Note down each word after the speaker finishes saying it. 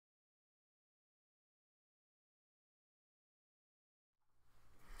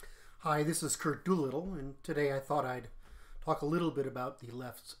Hi, this is Kurt Doolittle, and today I thought I'd talk a little bit about the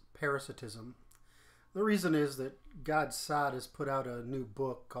left's parasitism. The reason is that Gad Saad has put out a new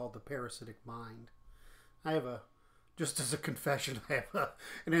book called The Parasitic Mind. I have just as a confession, I have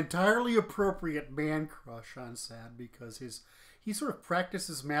an entirely appropriate man crush on Saad because he sort of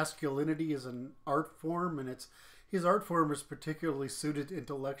practices masculinity as an art form, and his art form is particularly suited to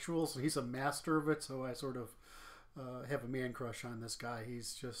intellectuals, and he's a master of it, so I sort of have a man crush on this guy.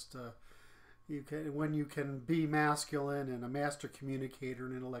 He's just when you can be masculine and a master communicator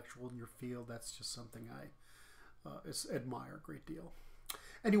and intellectual in your field, that's just something I admire a great deal.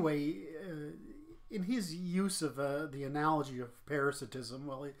 Anyway, in his use of the analogy of parasitism,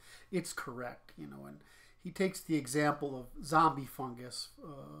 well, it's correct, and he takes the example of zombie fungus,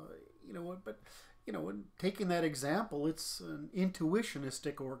 when taking that example, it's an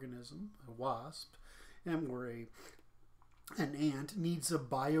intuitionistic organism, a wasp, and where an ant needs a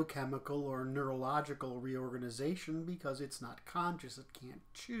biochemical or neurological reorganization because it's not conscious, it can't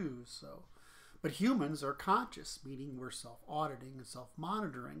choose. But humans are conscious, meaning we're self-auditing and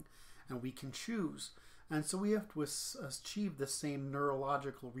self-monitoring, and we can choose. And so we have to achieve the same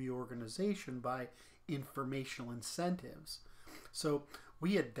neurological reorganization by informational incentives. So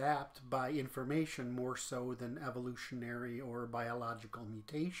we adapt by information more so than evolutionary or biological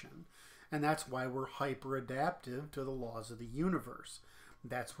mutation. And that's why we're hyper-adaptive to the laws of the universe.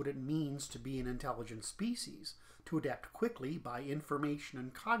 That's what it means to be an intelligent species, to adapt quickly by information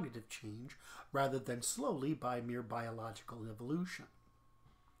and cognitive change rather than slowly by mere biological evolution.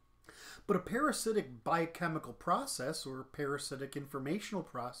 But a parasitic biochemical process or parasitic informational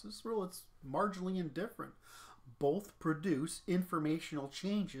process, well, it's marginally indifferent. Both produce informational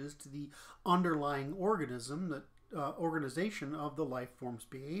changes to the underlying organization of the life form's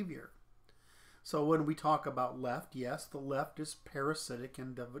behavior. So when we talk about left, yes, the left is parasitic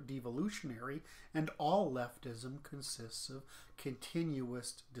and devolutionary, and all leftism consists of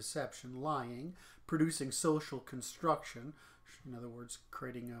continuous deception, lying, producing social construction, in other words,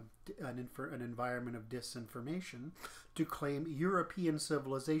 creating an environment of disinformation, to claim European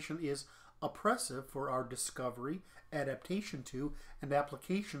civilization is oppressive for our discovery, adaptation to, and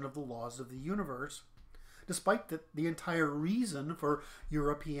application of the laws of the universe, despite the entire reason for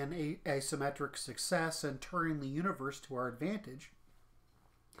European asymmetric success and turning the universe to our advantage.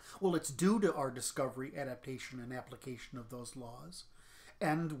 Well, it's due to our discovery, adaptation, and application of those laws.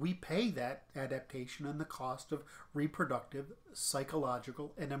 And we pay that adaptation and the cost of reproductive,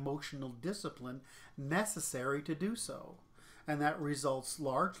 psychological, and emotional discipline necessary to do so. And that results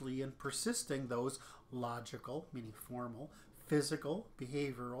largely in persisting those logical, meaning formal, physical,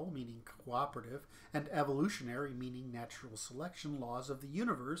 behavioral, meaning cooperative, and evolutionary, meaning natural selection laws of the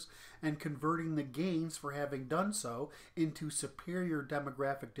universe, and converting the gains for having done so into superior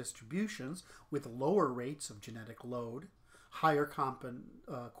demographic distributions with lower rates of genetic load, higher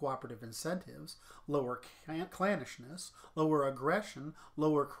cooperative incentives, lower clannishness, lower aggression,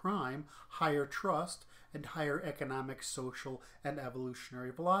 lower crime, higher trust, and higher economic, social, and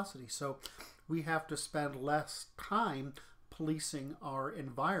evolutionary velocity. So we have to spend less time policing our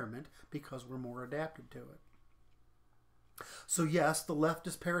environment because we're more adapted to it. So yes, the left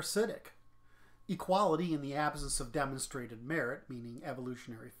is parasitic. Equality in the absence of demonstrated merit, meaning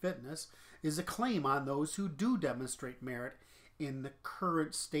evolutionary fitness, is a claim on those who do demonstrate merit in the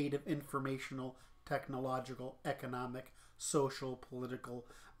current state of informational, technological, economic, social, political,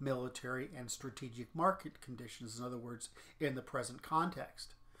 military, and strategic market conditions, in other words, in the present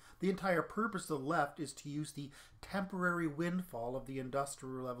context. The entire purpose of the left is to use the temporary windfall of the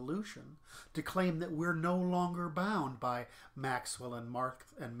Industrial Revolution to claim that we're no longer bound by Maxwell and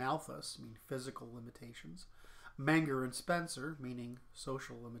Malthus, meaning physical limitations, Menger and Spencer, meaning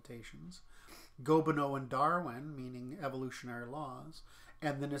social limitations, Gobineau and Darwin, meaning evolutionary laws,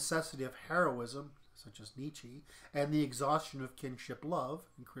 and the necessity of heroism, such as Nietzsche, and the exhaustion of kinship love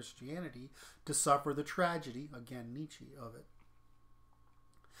in Christianity to suffer the tragedy, again Nietzsche, of it.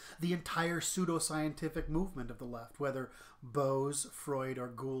 The entire pseudoscientific movement of the left, whether Bose, Freud, or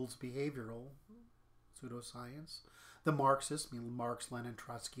Gould's behavioral pseudoscience, the Marxists, Marx, Lenin,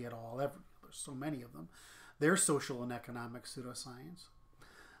 Trotsky et al., there's so many of them, their social and economic pseudoscience.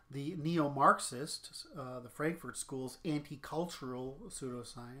 The neo-Marxists, the Frankfurt School's anti-cultural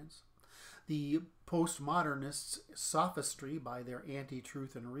pseudoscience. The postmodernists' sophistry by their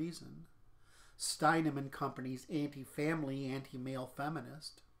anti-truth and reason. Steinem and Company's anti-family, anti-male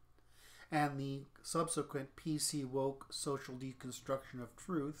feminist. And the subsequent PC woke social deconstruction of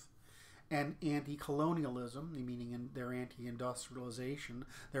truth, and anti-colonialism, meaning in their anti-industrialization,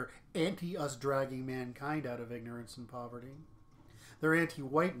 their anti-us dragging mankind out of ignorance and poverty. They're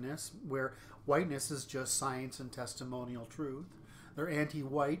anti-whiteness, where whiteness is just science and testimonial truth. They're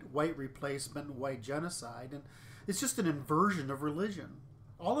anti-white, white replacement, white genocide. And it's just an inversion of religion.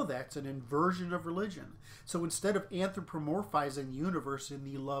 All of that's an inversion of religion. So instead of anthropomorphizing the universe in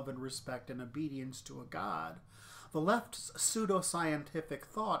the love and respect and obedience to a God, the left's pseudoscientific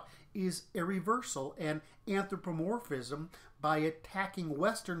thought is a reversal and anthropomorphism by attacking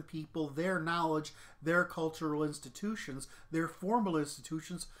Western people, their knowledge, their cultural institutions, their formal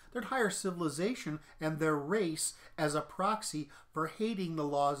institutions, their higher civilization, and their race as a proxy for hating the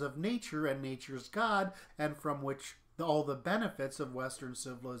laws of nature and nature's God, and from which all the benefits of Western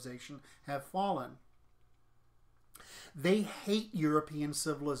civilization have fallen. They hate European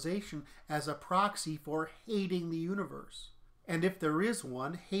civilization as a proxy for hating the universe. And if there is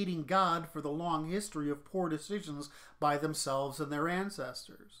one, hating God for the long history of poor decisions by themselves and their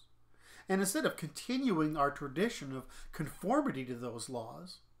ancestors. And instead of continuing our tradition of conformity to those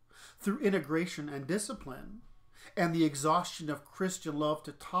laws, through integration and discipline, and the exhaustion of Christian love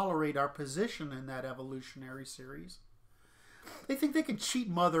to tolerate our position in that evolutionary series, they think they can cheat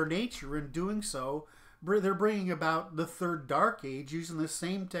Mother Nature in doing so. They're bringing about the third dark age using the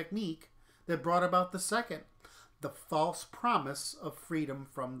same technique that brought about the second, the false promise of freedom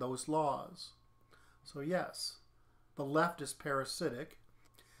from those laws. So yes, the left is parasitic.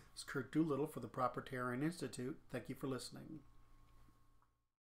 It's Kurt Doolittle for the Propertarian Institute. Thank you for listening.